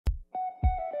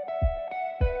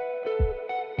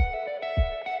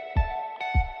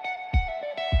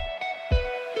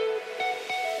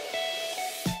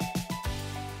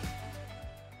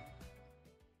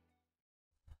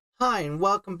Hi, and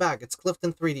welcome back. It's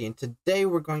Clifton3D, and today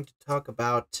we're going to talk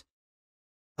about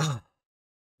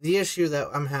the issue that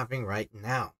I'm having right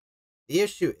now. The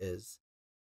issue is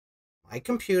my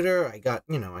computer. I got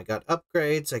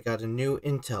upgrades. I got a new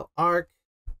Intel Arc,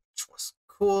 which was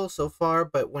cool so far,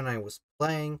 but when I was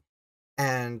playing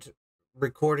and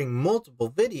recording multiple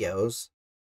videos,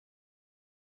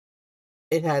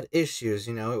 it had issues.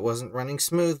 It wasn't running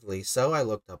smoothly. So I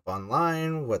looked up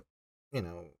online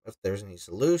if there's any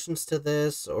solutions to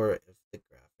this, or if the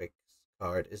graphics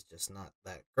card is just not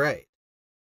that great.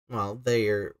 Well,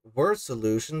 there were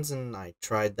solutions, and I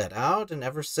tried that out, and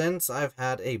ever since I've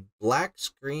had a black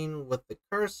screen with the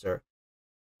cursor,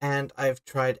 and I've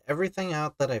tried everything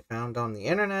out that I found on the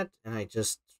internet, and I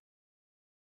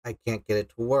can't get it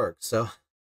to work. So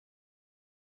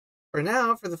for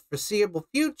now, for the foreseeable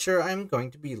future, I'm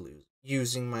going to be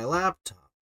using my laptop.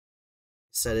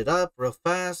 Set it up real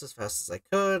fast as I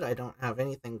could. I don't have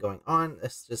anything going on.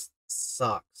 This just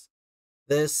sucks.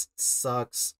 This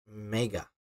sucks mega.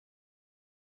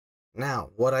 Now,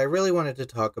 what I really wanted to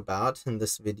talk about in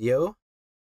this video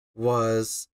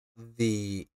was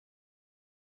the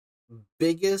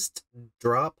biggest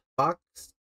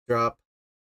box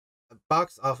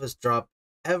office drop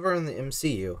ever in the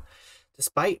MCU.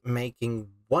 Despite making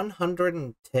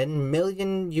 $110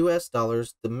 million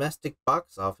domestic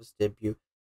box office debut,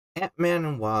 Ant-Man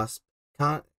and Wasp: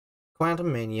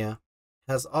 Quantumania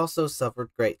has also suffered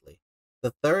greatly.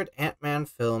 The third Ant-Man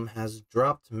film has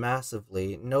dropped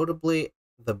massively, notably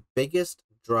the biggest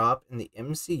drop in the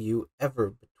MCU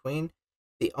ever between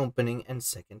the opening and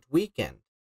second weekend.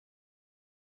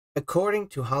 According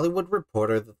to Hollywood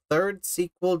Reporter, the third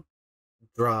sequel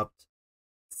dropped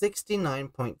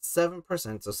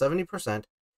 69.7%, so 70%,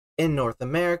 in North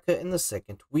America in the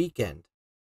second weekend.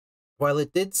 While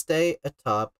it did stay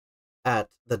atop at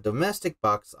the domestic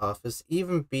box office,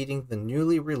 even beating the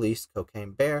newly released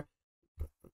Cocaine Bear.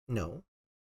 No,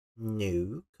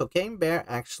 Cocaine Bear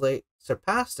actually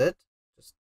surpassed it.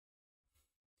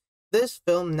 This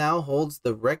film now holds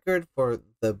the record for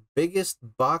the biggest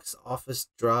box office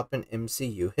drop in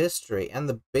MCU history, and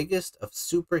the biggest of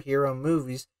superhero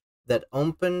movies that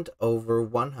opened over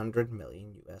 $100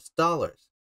 million.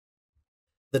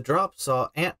 The drop saw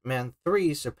Ant-Man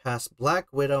 3 surpass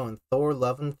Black Widow and Thor: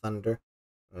 Love and Thunder,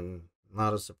 and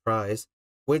not a surprise,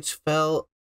 which fell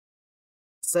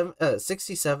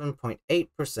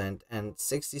 67.8% and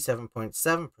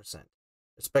 67.7%,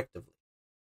 respectively.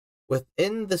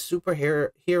 Within the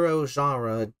superhero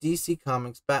genre, DC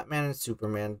Comics' Batman and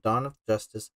Superman: Dawn of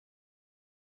Justice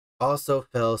also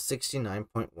fell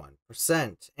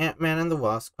 69.1%. Ant-Man and the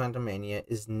Wasp: Quantumania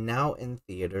is now in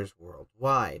theaters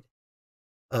worldwide.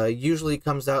 Usually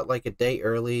comes out like a day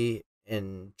early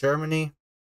in Germany,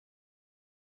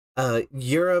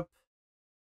 Europe,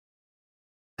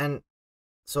 and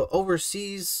so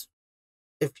overseas.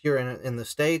 If you're in the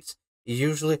States,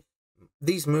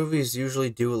 these movies usually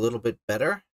do a little bit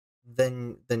better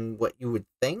than what you would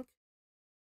think,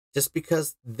 just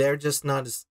because they're just not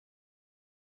as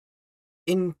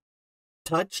in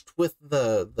touch with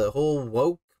the whole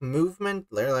woke movement.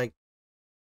 They're like,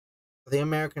 the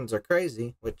Americans are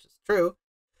crazy, which is true,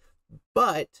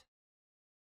 but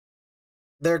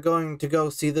they're going to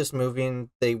go see this movie and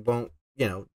they won't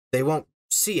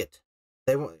see it.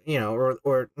 They won't,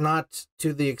 or not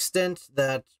to the extent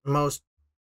that most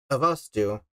of us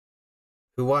do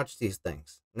who watch these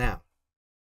things. Now,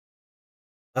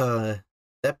 that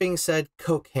being said,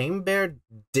 Cocaine Bear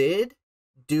did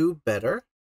do better.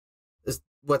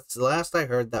 What's the last I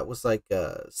heard, that was like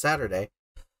Saturday,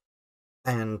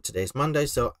 and today's Monday,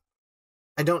 so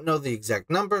I don't know the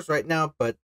exact numbers right now,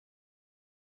 but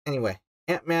anyway,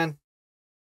 Ant-Man,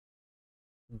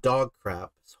 dog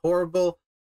crap. It's horrible.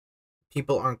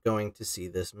 People aren't going to see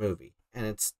this movie, and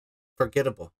it's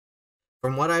forgettable.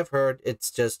 From what I've heard, it's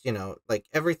just, like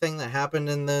everything that happened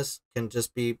in this can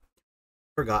just be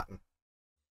forgotten.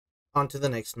 On to the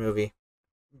next movie,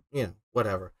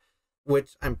 whatever.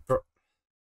 Which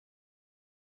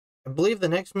I believe the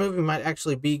next movie might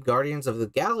actually be Guardians of the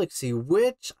Galaxy,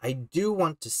 which I do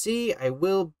want to see. I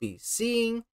will be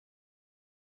seeing.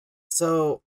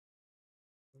 So,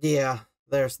 yeah,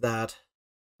 there's that.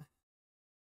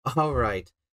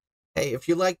 Alright. Hey, if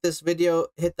you like this video,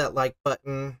 hit that like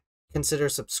button. Consider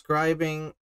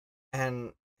subscribing.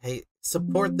 And, hey,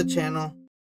 support the channel.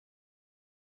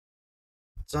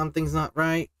 Something's not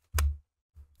right.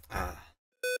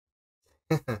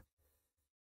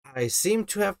 I seem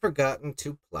to have forgotten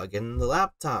to plug in the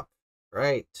laptop.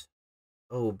 Right.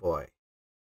 Oh boy.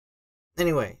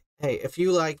 Anyway, hey, if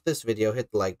you like this video,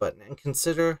 hit the like button and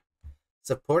consider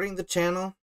supporting the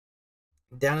channel.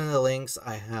 Down in the links,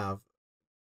 I have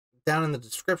down in the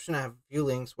description, I have a few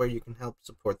links where you can help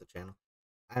support the channel.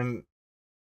 I'm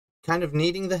kind of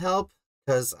needing the help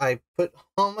because I put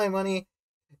all my money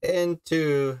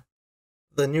into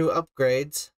the new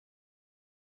upgrades,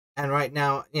 and right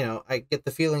now, I get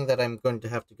the feeling that I'm going to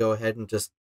have to go ahead and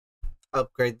just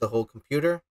upgrade the whole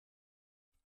computer,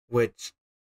 which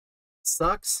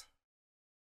sucks,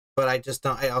 but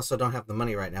I also don't have the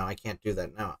money right now. I can't do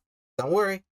that now. Don't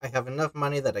worry, I have enough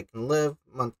money that I can live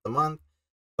month to month,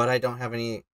 but I don't have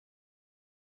any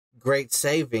great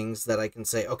savings that I can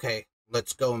say, okay,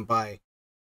 let's go and buy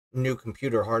new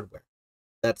computer hardware.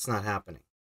 That's not happening.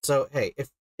 So hey,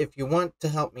 if you want to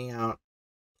help me out,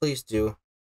 please do,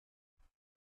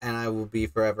 and I will be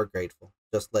forever grateful.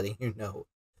 Just letting you know.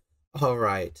 All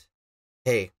right.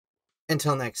 Hey,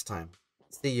 until next time.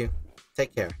 See you.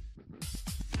 Take care.